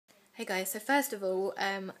Hey guys, so first of all,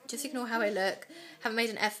 just ignore how I look. Haven't made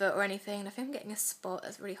an effort or anything, and I think I'm getting a spot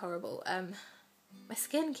that's really horrible. My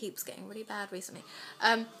skin keeps getting really bad recently.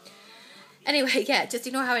 Anyway, yeah, just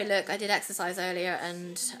ignore how I look. I did exercise earlier,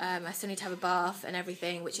 and I still need to have a bath and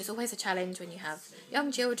everything, which is always a challenge when you have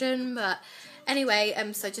young children, but anyway,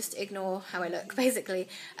 so just ignore how I look, basically.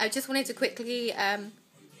 I just wanted to quickly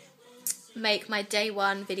make my day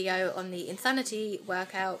one video on the Insanity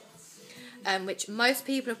workout, which most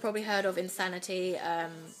people have probably heard of. Insanity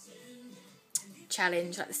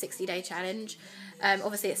challenge, like the 60-day challenge.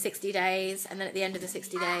 Obviously it's 60 days, and then at the end of the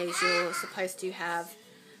 60 days you're supposed to have,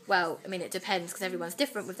 well, I mean it depends because everyone's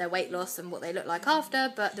different with their weight loss and what they look like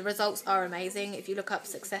after, but the results are amazing. If you look up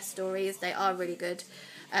success stories, they are really good.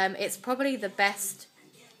 It's probably the best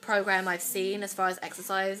program I've seen as far as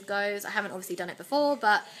exercise goes. I haven't obviously done it before,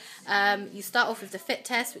 but you start off with the fit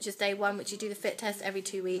test, which is day one, which you do the fit test every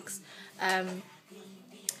 2 weeks.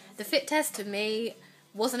 The fit test to me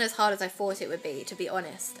wasn't as hard as I thought it would be, to be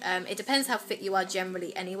honest. It depends how fit you are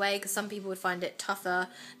generally anyway, because some people would find it tougher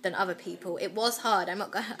than other people. It was hard. I'm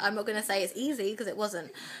not going to say it's easy, because it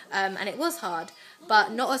wasn't. And it was hard,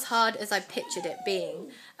 but not as hard as I pictured it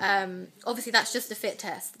being. Obviously that's just a fit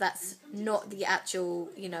test. That's not the actual,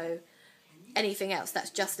 anything else. That's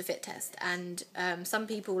just a fit test. And some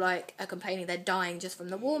people are complaining they're dying just from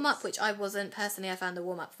the warm-up, which I wasn't. Personally, I found the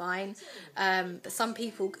warm-up fine. But some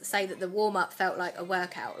people say that the warm-up felt like a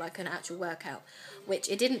workout, like an actual workout, which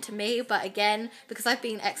it didn't to me. But again, because I've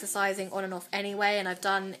been exercising on and off anyway, and I've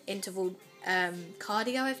done interval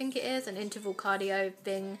cardio, I think it is, an interval cardio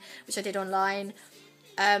thing, which I did online,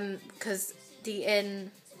 because the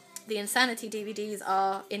Insanity DVDs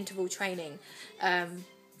are interval training,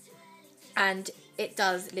 and it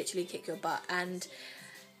does literally kick your butt. And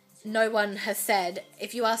no one has said,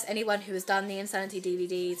 if you ask anyone who has done the Insanity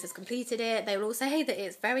DVDs, has completed it, they will all say that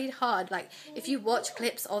it's very hard. Like, if you watch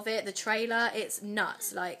clips of it, the trailer, it's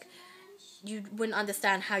nuts. Like, you wouldn't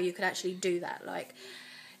understand how you could actually do that. Like,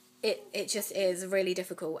 it just is really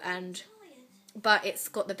difficult, but it's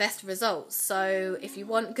got the best results. So if you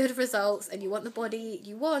want good results and you want the body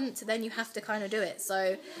you want, then you have to kind of do it.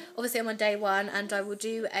 So obviously I'm on day one, and I will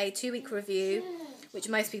do a 2-week review, which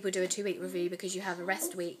most people do a 2-week review because you have a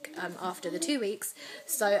rest week after the 2 weeks.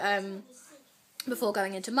 So before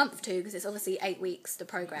going into month 2, because it's obviously 8 weeks, the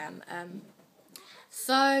program.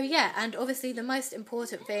 So yeah, and obviously the most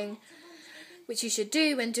important thing which you should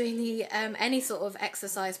do when doing the any sort of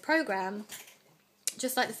exercise program,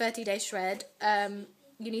 just like the 30-day shred,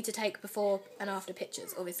 you need to take before and after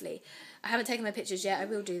pictures, obviously. I haven't taken my pictures yet, I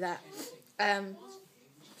will do that.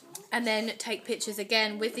 And then take pictures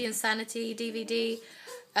again with the Insanity DVD,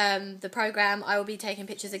 the program. I will be taking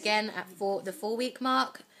pictures again at the 4-week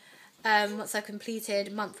mark, once I've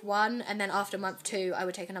completed month 1, and then after month 2 I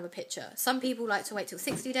would take another picture. Some people like to wait till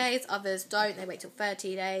 60 days, others don't, they wait till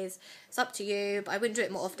 30 days. It's up to you, but I wouldn't do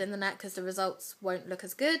it more often than that because the results won't look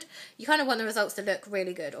as good. You kind of want the results to look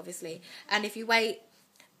really good, obviously, and if you wait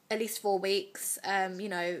at least 4 weeks,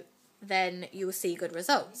 then you will see good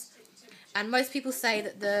results. And most people say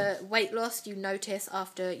that the weight loss you notice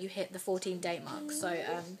after you hit the 14-day mark. So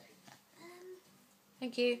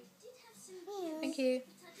thank you.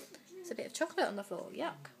 It's a bit of chocolate on the floor.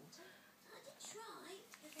 Yuck.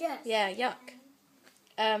 Yeah,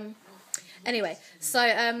 yuck. Anyway, so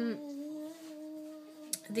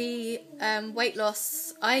the weight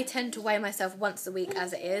loss, I tend to weigh myself once a week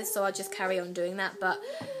as it is, so I'll just carry on doing that. But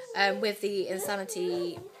with the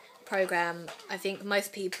Insanity program, I think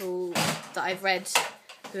most people that I've read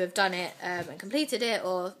who have done it and completed it,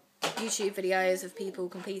 or YouTube videos of people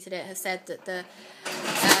completed it, have said that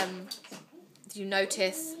you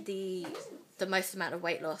notice the most amount of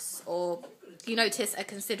weight loss, or you notice a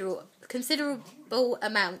considerable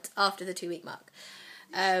amount after the 2-week mark.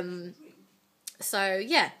 So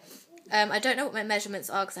yeah, I don't know what my measurements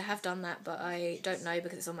are because I have done that, but I don't know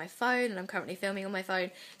because it's on my phone and I'm currently filming on my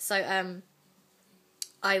phone. So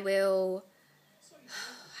I'll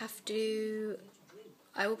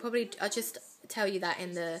just tell you that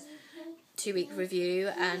in the 2-week review,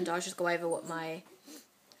 and I'll just go over what my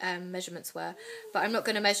measurements were. But I'm not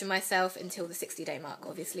going to measure myself until the 60-day mark,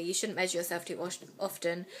 obviously. You shouldn't measure yourself too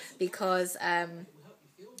often because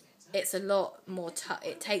it's a lot more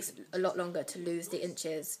it takes a lot longer to lose the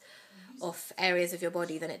inches off areas of your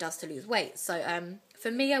body than it does to lose weight. So for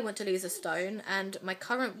me, I want to lose a stone, and my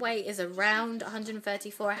current weight is around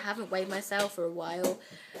 134. I haven't weighed myself for a while.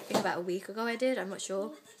 I think about a week ago I did, I'm not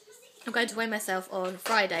sure. I'm going to weigh myself on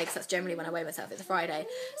Friday, because that's generally when I weigh myself, it's a Friday.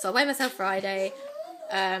 So I'll weigh myself Friday.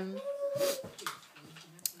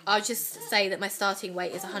 I'll just say that my starting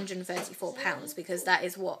weight is £134 because that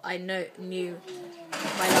is what I knew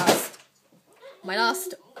my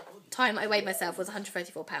last time I weighed myself was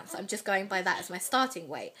 £134. So I'm just going by that as my starting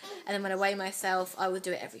weight. And then when I weigh myself, I will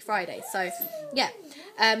do it every Friday. So, yeah.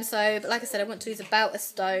 But like I said, I want to lose about a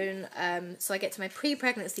stone. So I get to my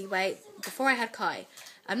pre-pregnancy weight before I had Kai.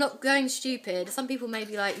 I'm not going stupid. Some people may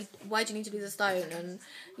be like, why do you need to lose a stone? And,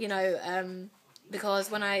 you know, because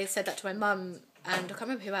when I said that to my mum, and I can't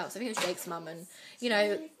remember who else, I think it was Jake's mum, and, you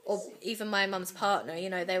know, or even my mum's partner, you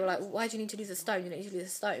know, they were like, why do you need to lose a stone? You don't need to lose a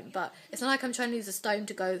stone. But it's not like I'm trying to lose a stone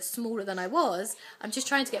to go smaller than I was. I'm just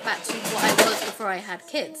trying to get back to what I was before I had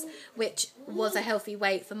kids, which was a healthy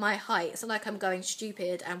weight for my height. It's not like I'm going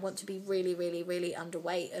stupid and want to be really, really, really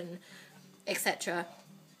underweight and etc.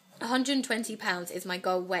 £120 is my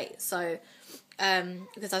goal weight, so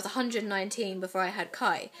because I was 119 before I had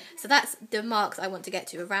Kai, so that's the marks I want to get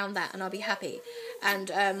to, around that, and I'll be happy.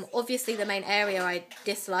 And obviously the main area I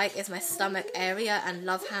dislike is my stomach area and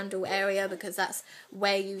love handle area, because that's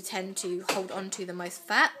where you tend to hold on to the most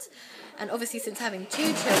fat. And obviously, since having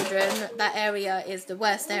 2 children, that area is the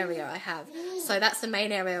worst area I have, so that's the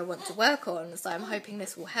main area I want to work on. So I'm hoping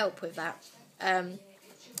this will help with that. But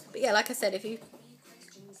yeah, like I said,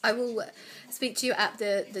 I will speak to you at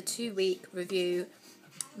the 2-week review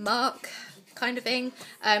mark kind of thing.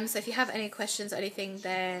 So if you have any questions or anything,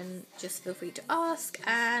 then just feel free to ask.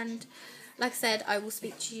 And like I said, I will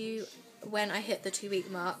speak to you when I hit the 2-week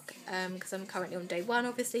mark, because I'm currently on day 1,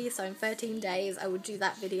 obviously. So in 13 days, I will do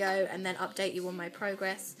that video and then update you on my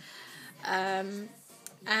progress. And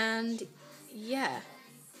yeah.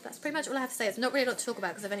 That's pretty much all I have to say. It's not really a lot to talk about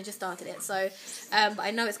because I've only just started it. So, but I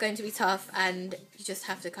know it's going to be tough, and you just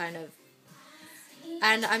have to kind of...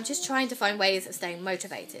 And I'm just trying to find ways of staying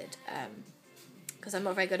motivated, because I'm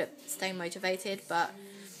not very good at staying motivated, but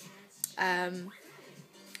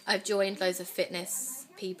I've joined loads of fitness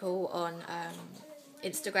people on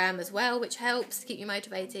Instagram as well, which helps to keep you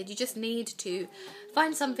motivated. You just need to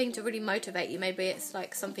find something to really motivate you. Maybe it's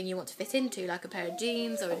like something you want to fit into, like a pair of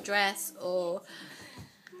jeans or a dress, or...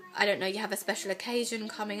 I don't know, you have a special occasion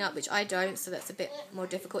coming up, which I don't, so that's a bit more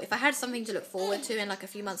difficult. If I had something to look forward to in like a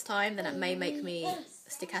few months' time, then it may make me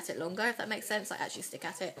stick at it longer, if that makes sense, like actually stick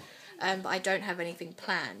at it. But I don't have anything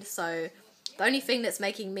planned, so the only thing that's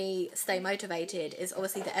making me stay motivated is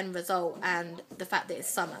obviously the end result and the fact that it's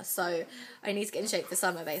summer. So I need to get in shape for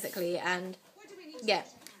summer, basically, and yeah,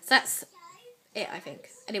 so that's it, I think.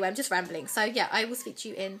 Anyway, I'm just rambling. So yeah, I will speak to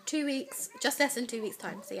you in 2 weeks, just less than 2 weeks'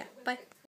 time. So yeah, bye.